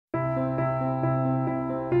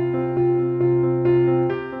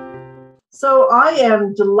So I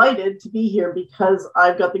am delighted to be here because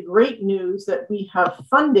I've got the great news that we have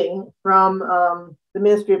funding from the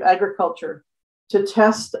Ministry of Agriculture to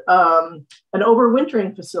test an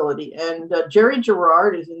overwintering facility. And Jerry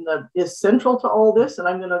Gerard is central to all this, and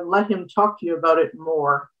I'm going to let him talk to you about it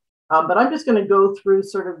more. But I'm just going to go through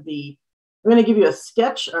I'm going to give you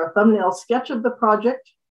a thumbnail sketch of the project,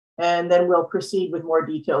 and then we'll proceed with more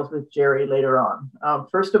details with Jerry later on.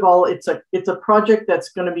 First of all, it's a project that's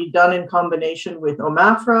going to be done in combination with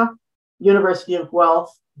OMAFRA, University of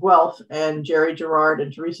Guelph, and Jerry Gerard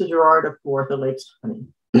and Teresa Gerard of For the Lakes Honey.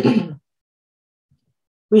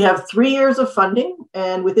 We have 3 years of funding,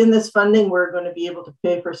 and within this funding, we're going to be able to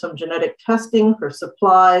pay for some genetic testing, for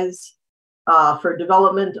supplies, for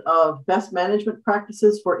development of best management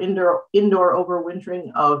practices for indoor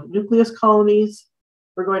overwintering of nucleus colonies.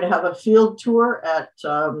 We're going to have a field tour at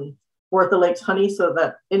For the Lakes Honey so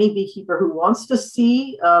that any beekeeper who wants to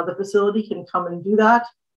see the facility can come and do that.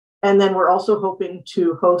 And then we're also hoping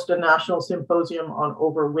to host a national symposium on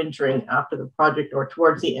overwintering after the project or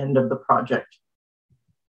towards the end of the project.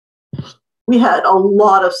 We had a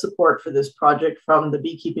lot of support for this project from the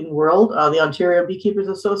beekeeping world. The Ontario Beekeepers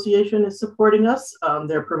Association is supporting us.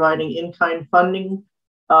 They're providing in-kind funding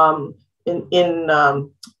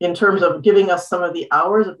in terms of giving us some of the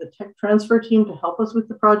hours of the tech transfer team to help us with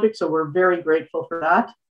the project. So we're very grateful for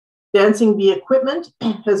that. Dancing Bee Equipment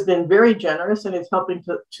has been very generous and is helping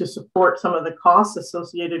to support some of the costs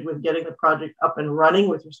associated with getting the project up and running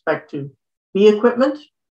with respect to bee equipment.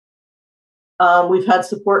 We've had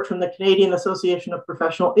support from the Canadian Association of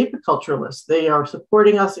Professional Apiculturalists. They are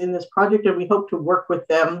supporting us in this project, and we hope to work with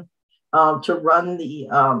them to run the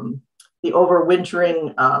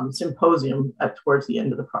overwintering symposium towards the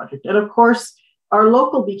end of the project. And of course, our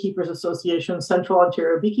local Beekeepers Association, Central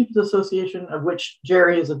Ontario Beekeepers Association, of which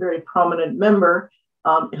Jerry is a very prominent member,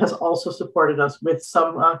 has also supported us with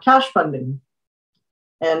some cash funding.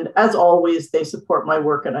 And as always, they support my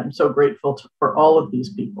work, and I'm so grateful for all of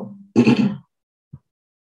these people.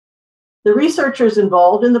 The researchers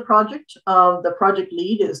involved in the project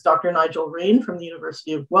lead is Dr. Nigel Rain from the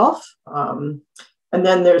University of Guelph. And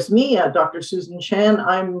then there's me, Dr. Susan Chan.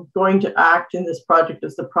 I'm going to act in this project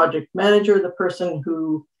as the project manager, the person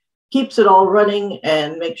who keeps it all running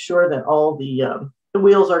and makes sure that all the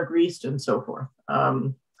wheels are greased and so forth.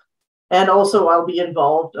 And also I'll be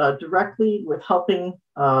involved directly with helping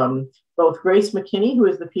both Grace McKinney, who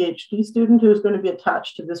is the PhD student who is going to be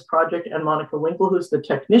attached to this project, and Monica Winkle, who's the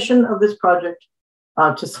technician of this project,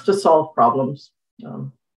 to solve problems.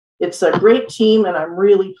 It's a great team, and I'm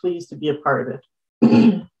really pleased to be a part of it.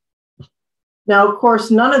 Now, of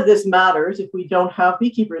course, none of this matters if we don't have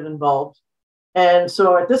beekeepers involved. And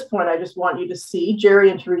so at this point, I just want you to see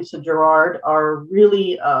Jerry and Teresa Gerard are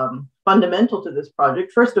really fundamental to this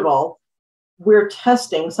project. First of all, we're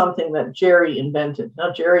testing something that Jerry invented.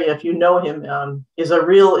 Now, Jerry, if you know him, is a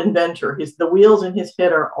real inventor. The wheels in his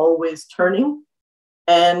head are always turning.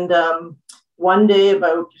 And one day,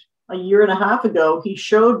 about a year and a half ago, he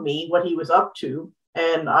showed me what he was up to.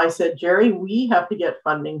 And I said, Jerry, we have to get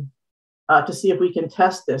funding to see if we can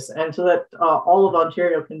test this and so that all of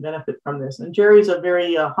Ontario can benefit from this. And Jerry's a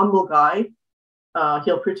very humble guy.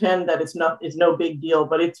 He'll pretend that it's no big deal,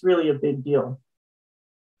 but it's really a big deal.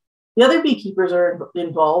 The other beekeepers are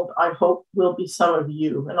involved, I hope, will be some of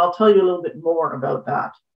you, and I'll tell you a little bit more about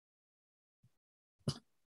that.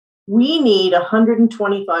 We need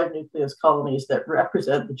 125 nucleus colonies that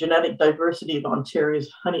represent the genetic diversity of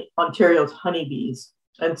Ontario's honeybees.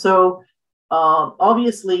 And so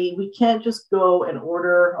obviously we can't just go and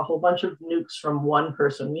order a whole bunch of nukes from one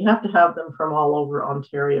person. We have to have them from all over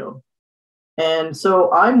Ontario. And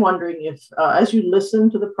so I'm wondering if, as you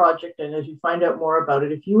listen to the project and as you find out more about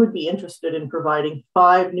it, if you would be interested in providing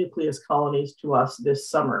 5 nucleus colonies to us this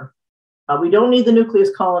summer. We don't need the nucleus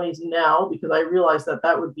colonies now because I realize that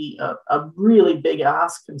that would be a really big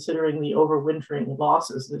ask considering the overwintering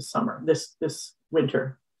losses this summer, this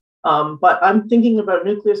winter. But I'm thinking about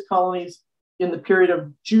nucleus colonies in the period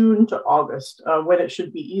of June to August, when it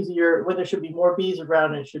should be easier, when there should be more bees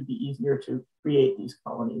around, and it should be easier to create these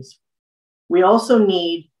colonies. We also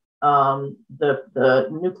need the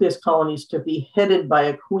nucleus colonies to be headed by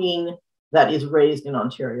a queen that is raised in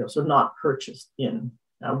Ontario, so not purchased in.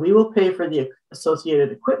 We will pay for the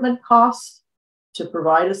associated equipment costs to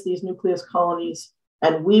provide us these nucleus colonies,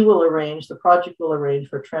 and the project will arrange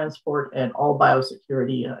for transport and all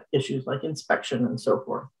biosecurity issues like inspection and so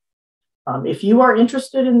forth. If you are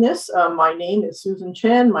interested in this, my name is Susan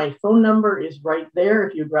Chan. My phone number is right there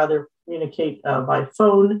if you'd rather communicate by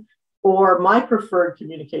phone, or my preferred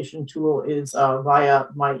communication tool is via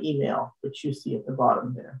my email, which you see at the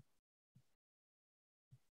bottom there.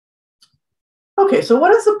 Okay, so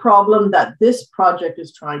what is the problem that this project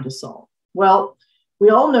is trying to solve? Well, we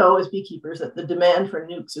all know as beekeepers that the demand for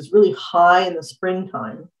nukes is really high in the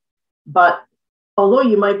springtime, but although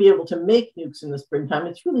you might be able to make nukes in the springtime,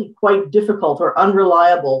 it's really quite difficult or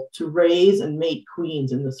unreliable to raise and mate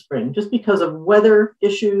queens in the spring, just because of weather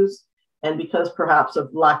issues and because perhaps of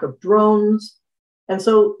lack of drones. And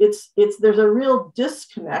so there's a real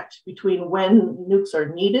disconnect between when nukes are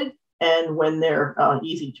needed and when they're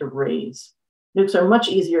easy to raise. Nukes are much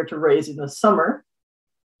easier to raise in the summer,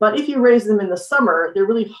 but if you raise them in the summer, they're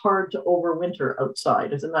really hard to overwinter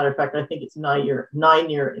outside. As a matter of fact, I think it's nigh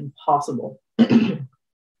near impossible.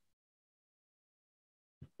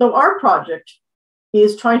 So our project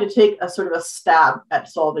is trying to take a sort of a stab at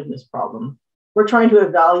solving this problem. We're trying to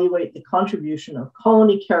evaluate the contribution of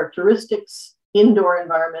colony characteristics, indoor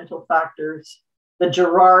environmental factors, the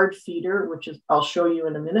Girard feeder, which is I'll show you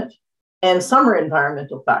in a minute, and summer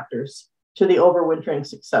environmental factors to the overwintering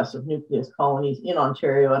success of nucleus colonies in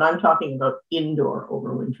Ontario. And I'm talking about indoor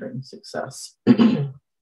overwintering success.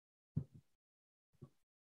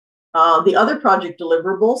 The other project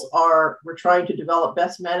deliverables are we're trying to develop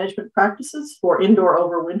best management practices for indoor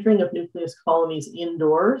overwintering of nucleus colonies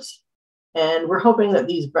indoors. And we're hoping that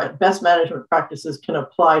these best management practices can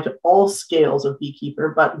apply to all scales of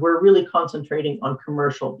beekeeper, but we're really concentrating on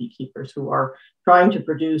commercial beekeepers who are trying to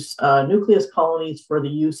produce nucleus colonies for the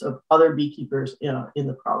use of other beekeepers in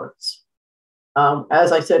the province.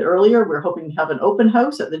 As I said earlier, we're hoping to have an open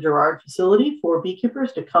house at the Girard facility for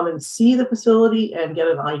beekeepers to come and see the facility and get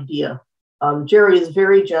an idea. Jerry is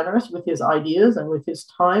very generous with his ideas and with his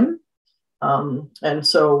time. And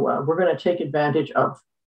so we're going to take advantage of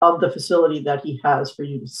the facility that he has for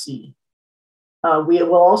you to see. We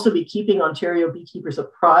will also be keeping Ontario beekeepers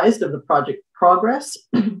apprised of the project progress.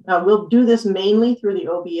 We'll do this mainly through the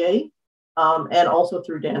OBA and also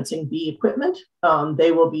through Dancing Bee Equipment.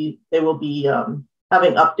 They will be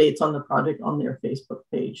having updates on the project on their Facebook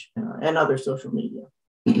page and other social media.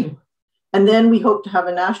 And then we hope to have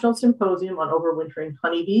a national symposium on overwintering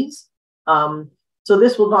honeybees. So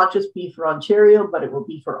this will not just be for Ontario, but it will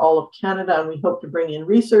be for all of Canada. And we hope to bring in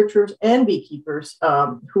researchers and beekeepers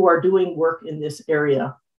who are doing work in this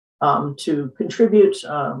area to contribute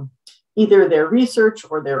either their research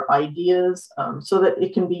or their ideas so that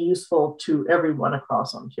it can be useful to everyone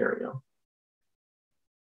across Ontario.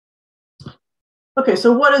 Okay,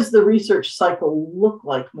 so what does the research cycle look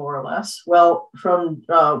like, more or less? Well,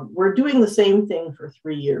 we're doing the same thing for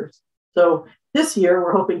 3 years. So this year,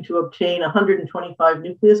 we're hoping to obtain 125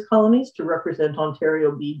 nucleus colonies to represent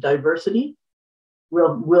Ontario bee diversity.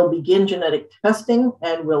 We'll begin genetic testing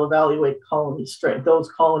and we'll evaluate colony strength,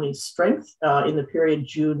 those colonies' strength in the period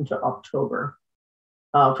June to October.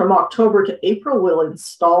 From October to April, we'll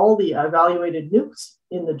install the evaluated nukes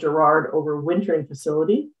in the Girard overwintering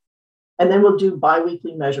facility. And then we'll do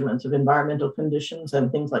biweekly measurements of environmental conditions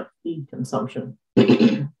and things like feed consumption.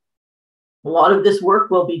 A lot of this work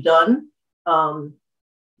will be done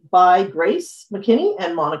by Grace McKinney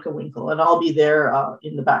and Monica Winkle, and I'll be there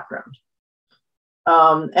in the background.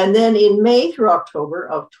 And then in May through October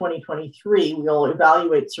of 2023, we'll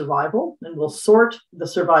evaluate survival and we'll sort the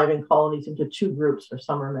surviving colonies into 2 groups for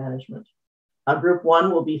summer management. Group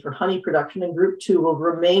 1 will be for honey production and Group 2 will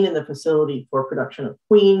remain in the facility for production of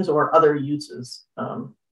queens or other uses.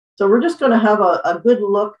 So we're just going to have a good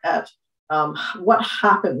look at what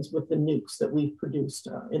happens with the nukes that we've produced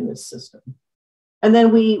in this system. And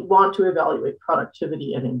then we want to evaluate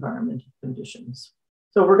productivity and environmental conditions.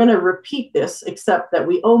 So we're going to repeat this, except that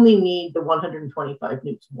we only need the 125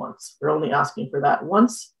 nukes once. We're only asking for that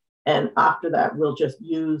once. And after that, we'll just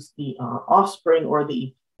use the offspring or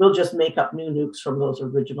we'll just make up new nukes from those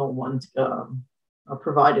original ones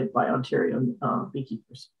provided by Ontario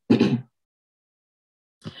beekeepers.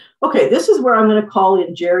 Okay, this is where I'm going to call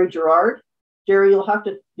in Jerry Girard. Jerry, you'll have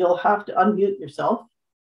to unmute yourself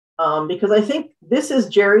because I think this is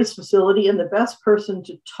Jerry's facility and the best person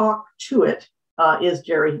to talk to it is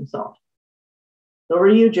Jerry himself. Over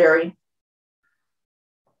to you, Jerry.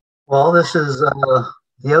 Well, this is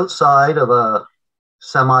the outside of a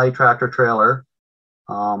semi-tractor trailer.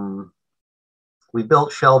 We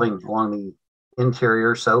built shelving along the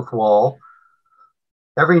interior south wall.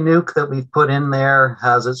 Every nuke that we've put in there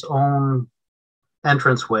has its own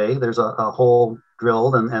entranceway. There's a hole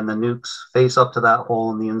drilled and the nukes face up to that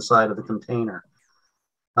hole in the inside of the container.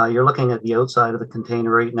 You're looking at the outside of the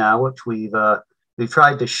container right now, which we've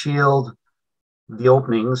tried to shield the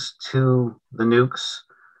openings to the nukes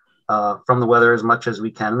from the weather as much as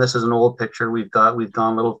we can. And this is an old picture. We've gone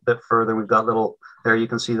a little bit further. We've got there you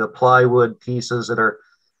can see the plywood pieces that are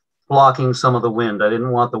blocking some of the wind. I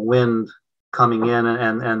didn't want the wind coming in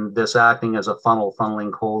and this acting as a funnel,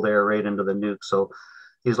 funneling cold air right into the nuke. So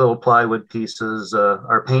these little plywood pieces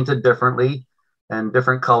are painted differently and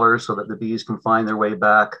different colors so that the bees can find their way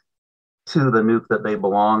back to the nuke that they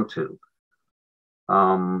belong to. I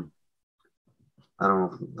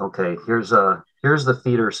don't know. Okay, here's the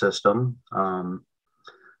feeder system.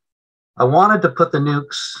 I wanted to put the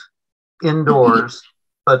nukes indoors,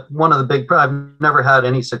 but one of the big, I've never had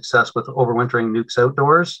any success with overwintering nukes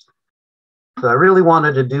outdoors. So I really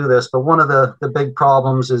wanted to do this, but one of the big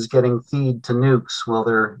problems is getting feed to nukes while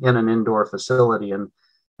they're in an indoor facility. And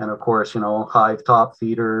of course, hive top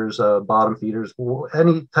feeders, bottom feeders,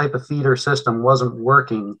 any type of feeder system wasn't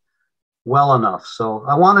working well enough. So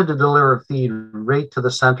I wanted to deliver feed right to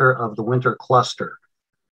the center of the winter cluster.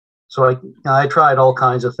 So I tried all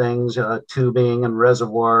kinds of things, tubing and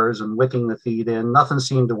reservoirs and wicking the feed in. Nothing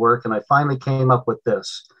seemed to work. And I finally came up with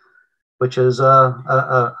this, which is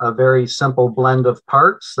a very simple blend of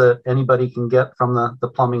parts that anybody can get from the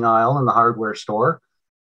plumbing aisle in the hardware store.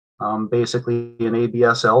 Basically an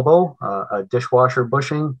ABS elbow, a dishwasher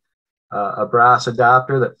bushing, a brass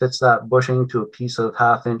adapter that fits that bushing to a piece of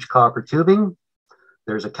 1/2-inch copper tubing.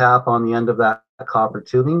 There's a cap on the end of that copper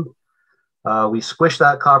tubing. We squish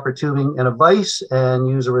that copper tubing in a vise and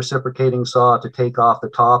use a reciprocating saw to take off the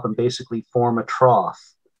top and basically form a trough.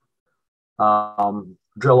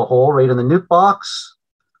 Drill a hole right in the nuke box,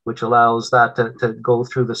 which allows that to go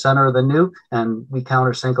through the center of the nuke, and we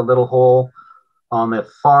countersink a little hole on the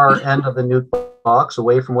far end of the nuke box,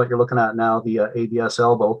 away from what you're looking at now, the ABS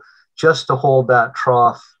elbow, just to hold that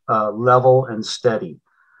trough level and steady.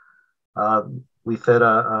 We fit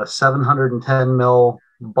a 710 ml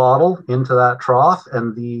bottle into that trough,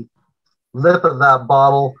 and the lip of that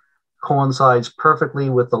bottle coincides perfectly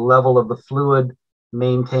with the level of the fluid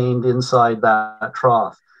maintained inside that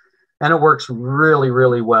trough. And it works really,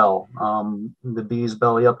 really well. The bees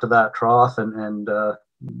belly up to that trough and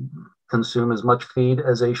consume as much feed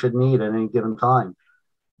as they should need at any given time.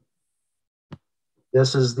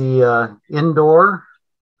 This is the indoor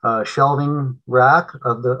shelving rack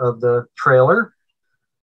of the trailer.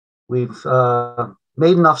 We've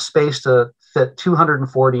made enough space to fit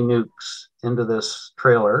 240 nukes into this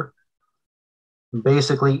trailer.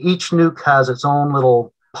 Basically, each nuke has its own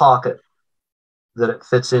little pocket that it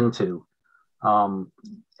fits into. And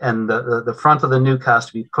the front of the nuke has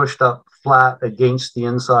to be pushed up flat against the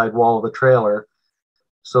inside wall of the trailer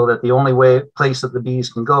so that the only place that the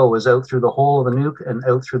bees can go is out through the hole of the nuke and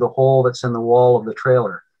out through the hole that's in the wall of the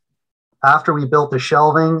trailer. After we built the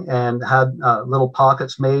shelving and had little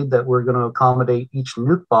pockets made that were going to accommodate each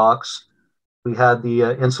nuke box, we had the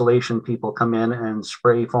insulation people come in and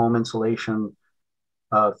spray foam insulation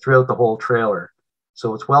throughout the whole trailer.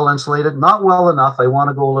 So it's well insulated, not well enough. I want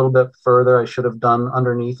to go a little bit further. I should have done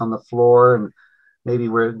underneath on the floor, and maybe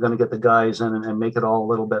we're going to get the guys in and make it all a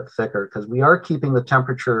little bit thicker, because we are keeping the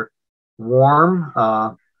temperature warm.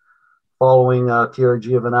 Following Pierre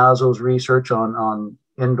Giovinazzo's research on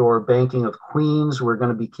indoor banking of queens, we're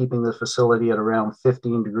going to be keeping the facility at around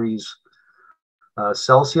 15 degrees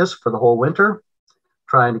Celsius for the whole winter,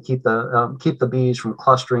 trying to keep the bees from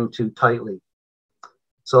clustering too tightly.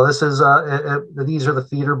 So this is these are the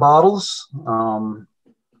feeder bottles.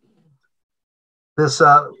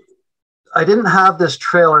 I didn't have this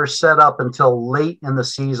trailer set up until late in the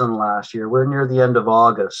season last year. We're near the end of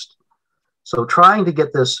August. So trying to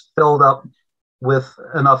get this filled up with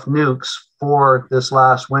enough nukes for this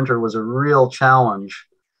last winter was a real challenge.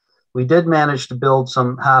 We did manage to build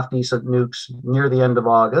some half-decent nukes near the end of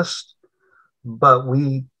August, but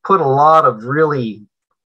we put a lot of really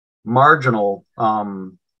marginal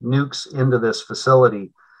nukes into this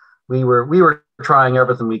facility. We were trying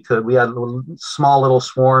everything we could. We had small little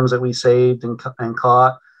swarms that we saved and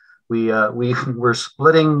caught. We were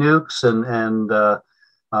splitting nukes and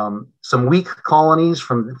some weak colonies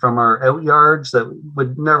from our out yards that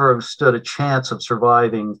would never have stood a chance of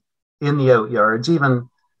surviving in the out yards, even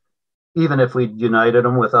if we'd united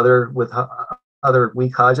them with other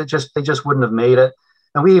weak hives. They just wouldn't have made it.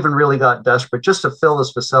 And we even really got desperate just to fill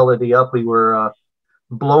this facility up. We were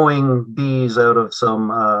blowing bees out of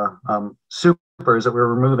some supers that we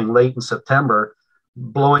were removing late in September,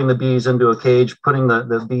 blowing the bees into a cage, putting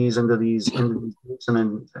the bees into these and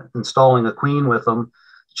then installing a queen with them,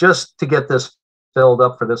 just to get this filled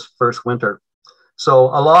up for this first winter. So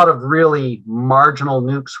a lot of really marginal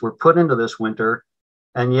nukes were put into this winter,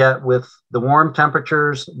 and yet with the warm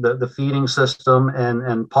temperatures, the feeding system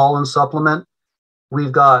and pollen supplement,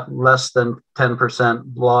 we've got less than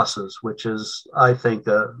 10% losses, which is, I think,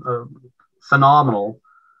 a phenomenal.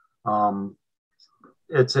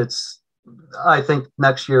 It's I think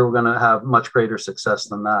next year we're going to have much greater success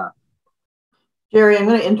than that. Jerry, I'm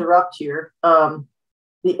going to interrupt here.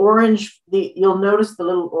 The orange, you'll notice the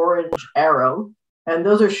little orange arrow, and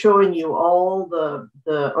those are showing you all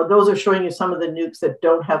or those are showing you some of the nukes that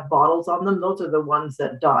don't have bottles on them. Those are the ones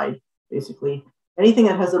that died, basically. Anything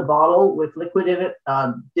that has a bottle with liquid in it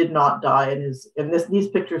did not die, these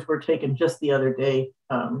pictures were taken just the other day.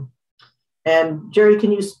 And Jerry,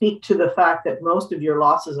 can you speak to the fact that most of your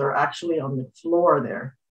losses are actually on the floor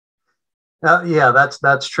there? Yeah,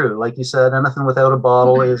 that's true. Like you said, anything without a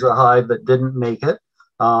bottle is a hive that didn't make it.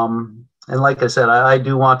 And like I said, I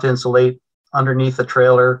do want to insulate underneath the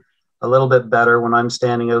trailer a little bit better. When I'm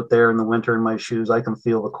standing out there in the winter in my shoes, I can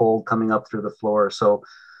feel the cold coming up through the floor. So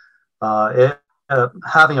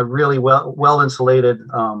having a really well insulated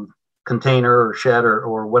container or shed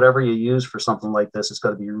or whatever you use for something like this, it's got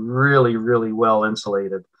to be really, really well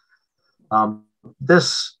insulated.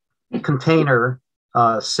 This container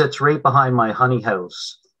sits right behind my honey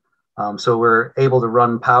house. So we're able to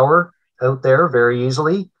run power out there very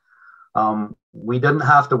easily. We didn't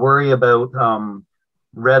have to worry about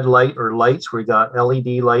red light or lights. We got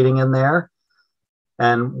LED lighting in there.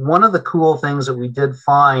 And one of the cool things that we did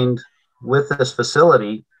find with this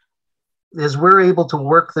facility is we're able to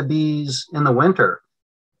work the bees in the winter.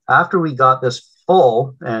 After we got this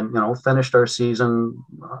full and finished our season,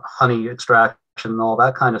 honey extraction and all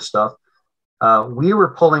that kind of stuff, we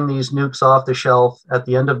were pulling these nukes off the shelf at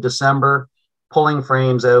the end of December, pulling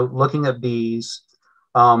frames out, looking at bees,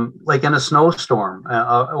 like in a snowstorm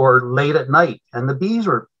or late at night. And the bees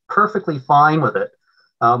were perfectly fine with it.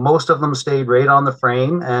 Most of them stayed right on the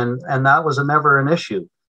frame, and that was never an issue.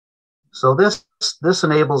 So this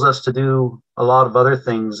enables us to do a lot of other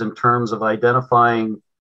things in terms of identifying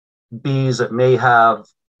bees that may have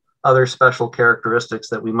other special characteristics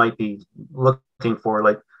that we might be looking for,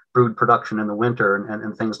 like brood production in the winter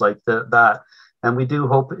and things like that. And we do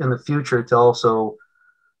hope in the future to also,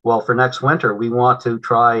 well, for next winter, we want to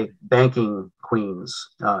try banking queens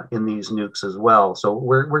in these nukes as well. So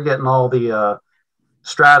we're getting all the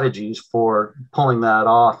strategies for pulling that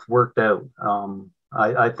off worked out.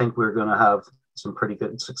 I think we're going to have some pretty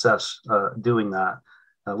good success doing that.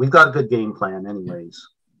 We've got a good game plan anyways.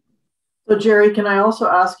 So Jerry, can I also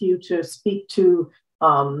ask you to speak to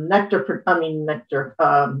sugar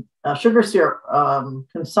syrup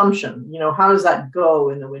consumption? How does that go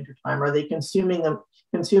in the wintertime? Are they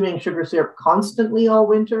consuming sugar syrup constantly all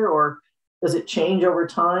winter, or does it change over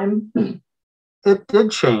time? It did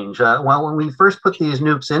change. Well, when we first put these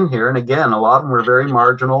nukes in here, and again, a lot of them were very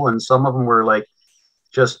marginal, and some of them were like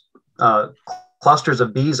just clusters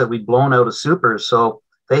of bees that we'd blown out of supers. So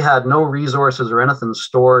they had no resources or anything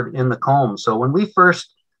stored in the comb. So when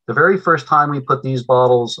the very first time we put these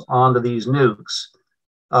bottles onto these nukes,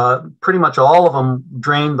 pretty much all of them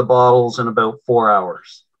drained the bottles in about 4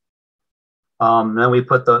 hours. Then we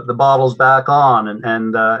put the bottles back on,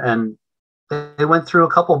 and they went through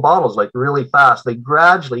a couple of bottles like really fast. They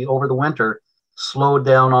gradually over the winter slowed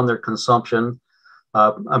down on their consumption,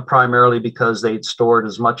 primarily because they'd stored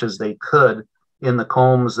as much as they could in the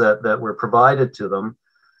combs that were provided to them.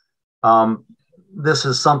 This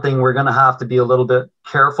is something we're going to have to be a little bit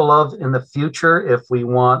careful of in the future. If we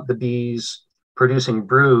want the bees producing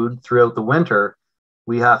brood throughout the winter,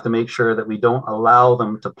 we have to make sure that we don't allow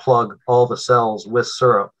them to plug all the cells with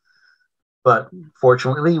syrup. But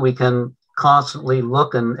fortunately, we can constantly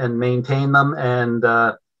look and maintain them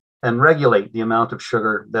and regulate the amount of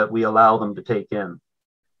sugar that we allow them to take in.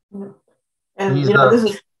 And this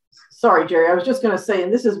is, sorry, Jerry, I was just going to say,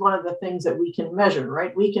 and this is one of the things that we can measure,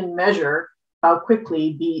 right? We can measure how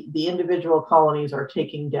quickly the individual colonies are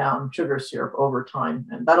taking down sugar syrup over time.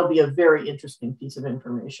 And that'll be a very interesting piece of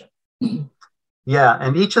information. Yeah,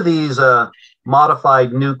 and each of these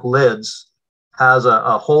modified nuke lids has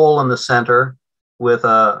a hole in the center with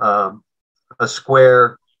a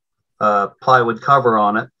square plywood cover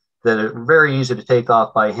on it that are very easy to take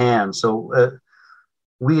off by hand. So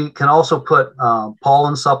we can also put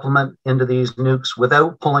pollen supplement into these nukes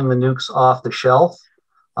without pulling the nukes off the shelf.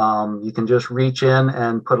 You can just reach in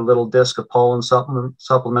and put a little disc of pollen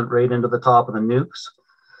supplement right into the top of the nukes,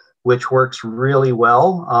 which works really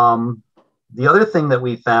well. The other thing that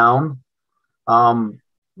we found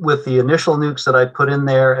with the initial nukes that I put in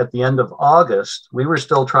there at the end of August, we were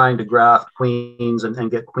still trying to graft queens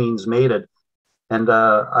and get queens mated. And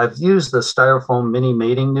I've used the styrofoam mini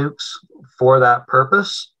mating nukes for that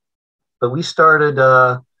purpose. But we started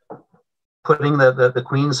putting the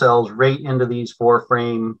queen cells right into these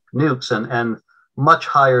 4-frame nukes and much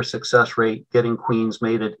higher success rate getting queens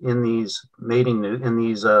mated in these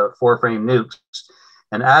 4-frame nukes.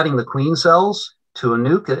 And adding the queen cells to a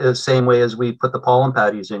nuke is the same way as we put the pollen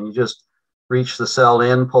patties in. You just reach the cell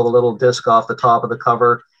in, pull the little disc off the top of the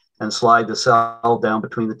cover, and slide the cell down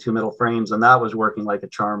between the two middle frames. And that was working like a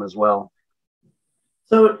charm as well.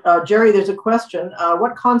 So, Jerry, there's a question.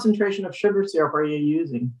 What concentration of sugar syrup are you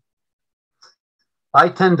using? I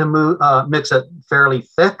tend to mix it fairly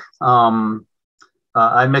thick.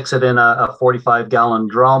 I mix it in a 45-gallon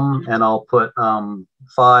drum, and I'll put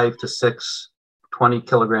 5 to 6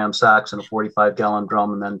 20-kilogram sacks in a 45-gallon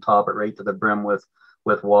drum, and then top it right to the brim with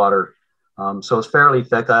water. So it's fairly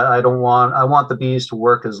thick. I want the bees to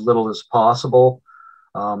work as little as possible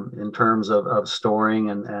in terms of storing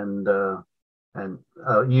and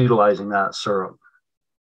utilizing that syrup.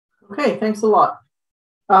 Okay, thanks a lot.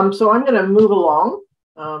 So I'm going to move along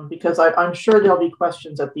because I'm sure there'll be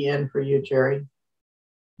questions at the end for you, Jerry.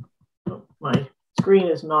 Oh, my screen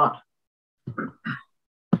is not.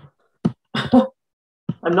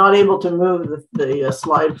 I'm not able to move the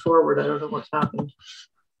slide forward. I don't know what's happened.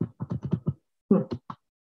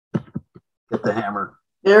 Get the hammer.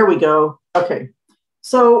 There we go. Okay.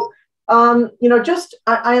 So, I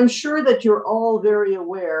am sure that you're all very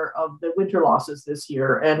aware of the winter losses this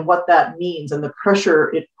year and what that means and the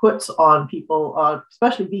pressure it puts on people,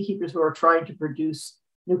 especially beekeepers who are trying to produce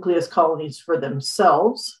nucleus colonies for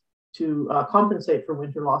themselves to compensate for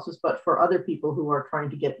winter losses, but for other people who are trying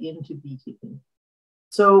to get into beekeeping.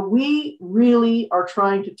 So we really are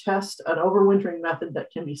trying to test an overwintering method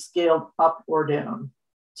that can be scaled up or down.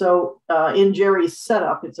 So in Jerry's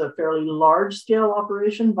setup, it's a fairly large scale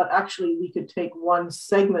operation, but actually we could take one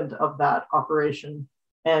segment of that operation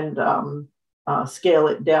and scale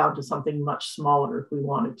it down to something much smaller if we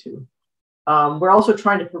wanted to. We're also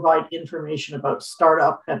trying to provide information about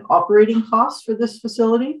startup and operating costs for this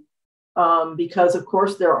facility, because of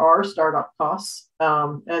course there are startup costs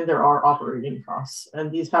and there are operating costs,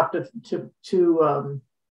 and these have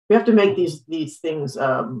we have to make these things, we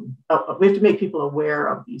have to make people aware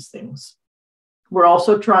of these things. We're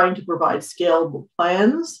also trying to provide scalable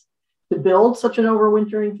plans to build such an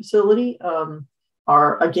overwintering facility.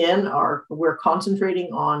 We're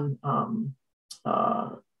concentrating on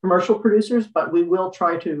commercial producers, but we will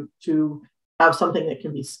try to have something that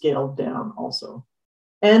can be scaled down also.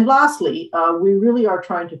 And lastly, we really are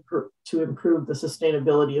trying to improve the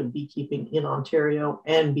sustainability of beekeeping in Ontario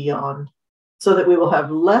and beyond, so that we will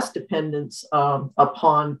have less dependence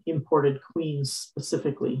upon imported queens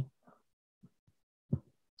specifically.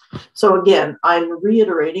 So again, I'm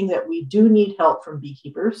reiterating that we do need help from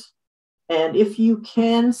beekeepers. And if you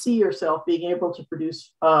can see yourself being able to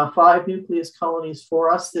produce 5 nucleus colonies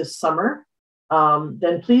for us this summer,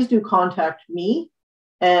 then please do contact me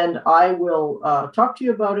and I will talk to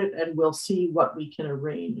you about it and we'll see what we can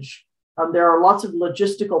arrange. There are lots of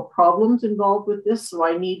logistical problems involved with this, so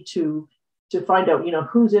I need to find out,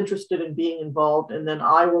 who's interested in being involved, and then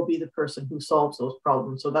I will be the person who solves those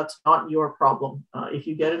problems. So that's not your problem. If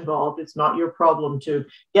you get involved, it's not your problem to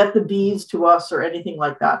get the bees to us or anything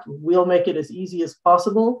like that. We'll make it as easy as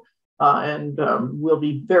possible, and we'll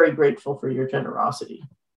be very grateful for your generosity.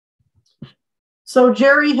 So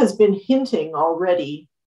Jerry has been hinting already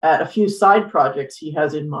at a few side projects he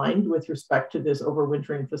has in mind with respect to this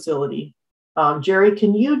overwintering facility. Jerry,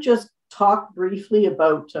 can you just talk briefly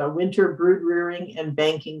about winter brood rearing and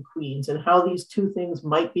banking queens and how these two things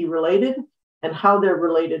might be related and how they're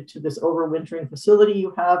related to this overwintering facility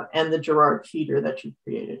you have and the Gerard feeder that you've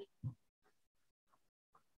created?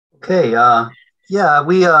 Okay,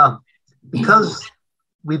 because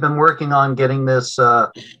we've been working on getting this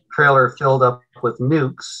trailer filled up with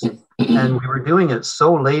nukes, and we were doing it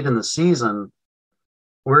so late in the season,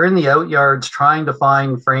 we're in the outyards trying to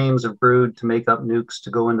find frames of brood to make up nukes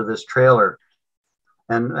to go into this trailer.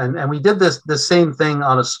 And we did the same thing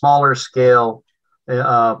on a smaller scale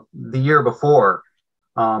the year before.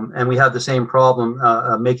 And we had the same problem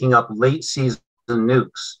making up late season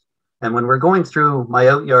nukes. And when we're going through my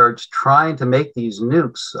outyards trying to make these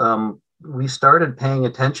nukes, we started paying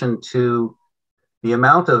attention to the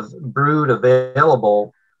amount of brood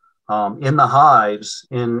available in the hives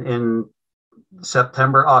in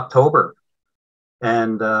September, October.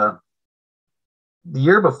 And the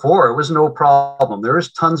year before, it was no problem. There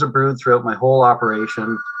was tons of brood throughout my whole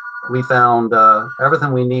operation. We found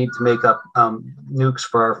everything we need to make up nukes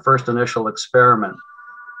for our first initial experiment.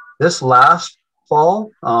 This last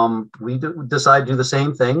fall, we decided to do the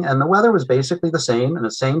same thing, and the weather was basically the same and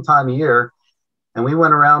the same time of year. And we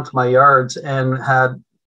went around to my yards and had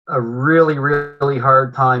a really, really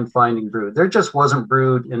hard time finding brood. There just wasn't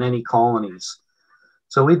brood in any colonies.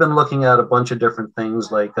 So we've been looking at a bunch of different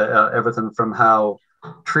things, like everything from how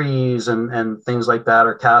trees and things like that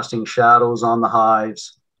are casting shadows on the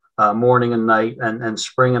hives morning and night, and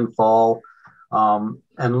spring and fall,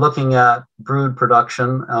 and looking at brood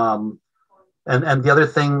production. And the other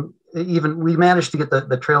thing, even we managed to get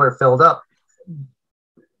the trailer filled up,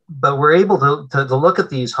 but we're able to look at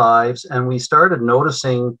these hives, and we started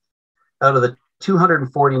noticing out of the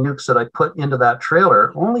 240 nukes that I put into that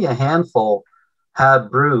trailer, only a handful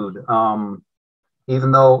had brood,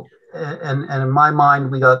 even though, and in my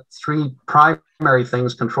mind, we got three primary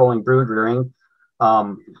things controlling brood rearing: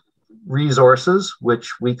 resources,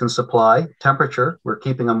 which we can supply; temperature, we're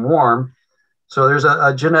keeping them warm. So there's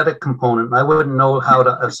a genetic component. I wouldn't know how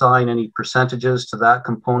to assign any percentages to that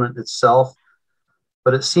component itself,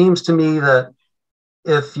 but it seems to me that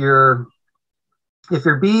if your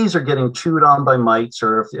bees are getting chewed on by mites,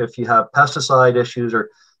 or if you have pesticide issues, or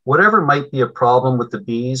whatever might be a problem with the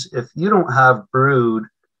bees, if you don't have brood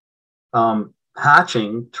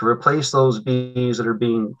hatching to replace those bees that are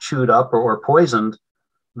being chewed up or poisoned,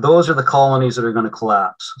 those are the colonies that are going to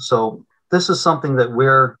collapse. So this is something that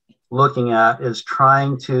we're looking at, is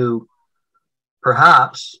trying to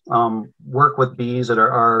perhaps work with bees that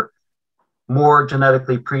are more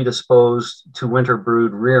genetically predisposed to winter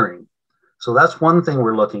brood rearing. So that's one thing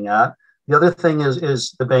we're looking at. The other thing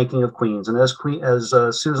is the banking of queens. And as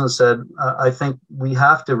Susan said, I think we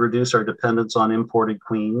have to reduce our dependence on imported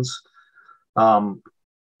queens.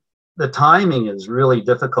 The timing is really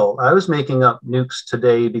difficult. I was making up nukes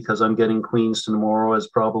today because I'm getting queens tomorrow, as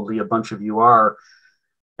probably a bunch of you are.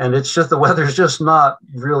 And it's just, the weather's just not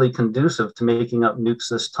really conducive to making up nukes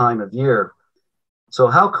this time of year. So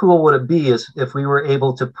how cool would it be if we were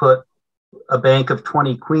able to put a bank of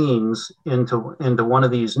 20 queens into one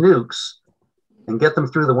of these nukes and get them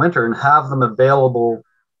through the winter and have them available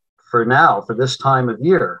for this time of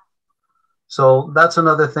year. So that's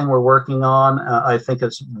another thing we're working on. I think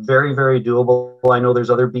it's very, very doable. I know there's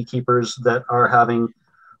other beekeepers that are having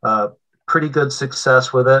pretty good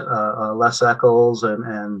success with it. Les Eccles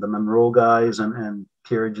and the Monroe guys and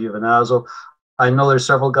Pierre Giovinazzo. I know there's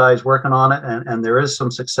several guys working on it, and there is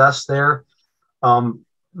some success there.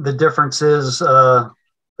 The difference is the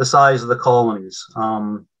size of the colonies.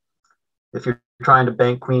 If you're trying to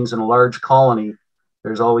bank queens in a large colony,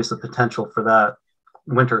 there's always the potential for that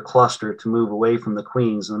winter cluster to move away from the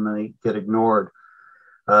queens, and then they get ignored.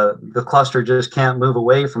 The cluster just can't move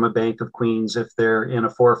away from a bank of queens if they're in a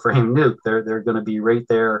 4-frame nuke. They're going to be right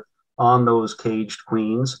there on those caged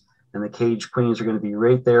queens, and the caged queens are going to be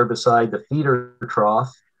right there beside the feeder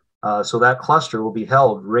trough. So that cluster will be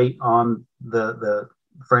held right on the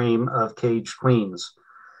frame of caged queens.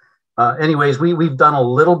 Anyways, we've done a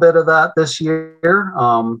little bit of that this year,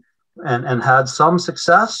 and had some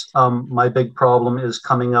success. My big problem is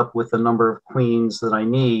coming up with the number of queens that I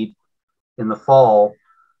need in the fall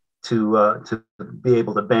to be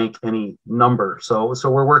able to bank any number. So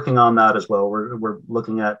we're working on that as well. We're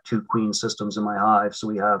looking at 2 queen systems in my hive, so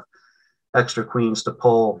we have extra queens to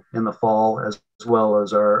pull in the fall, as well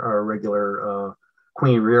as our regular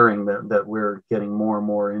queen rearing that we're getting more and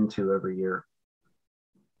more into every year.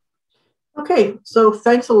 Okay, so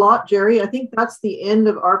thanks a lot, Jerry. I think that's the end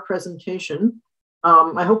of our presentation.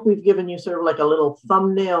 I hope we've given you sort of like a little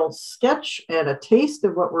thumbnail sketch and a taste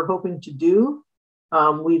of what we're hoping to do.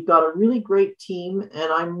 We've got a really great team,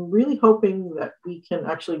 and I'm really hoping that we can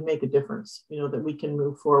actually make a difference, that we can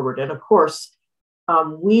move forward. And of course,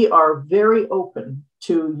 we are very open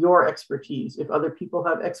to your expertise. If other people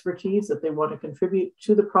have expertise that they want to contribute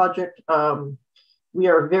to the project, we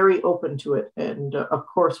are very open to it. And of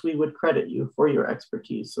course, we would credit you for your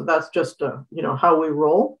expertise. So that's just, how we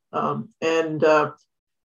roll. So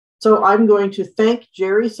I'm going to thank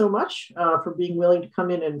Jerry so much for being willing to come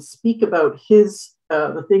in and speak about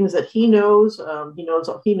the things that he knows.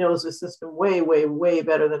 He knows the system way, way, way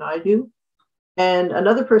better than I do. And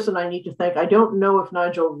another person I need to thank, I don't know if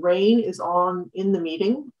Nigel Rain is in the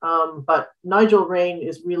meeting, but Nigel Rain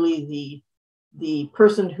is really the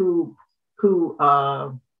person who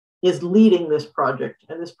is leading this project,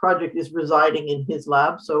 and this project is residing in his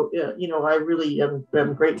lab. So, I really am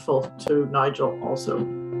grateful to Nigel also.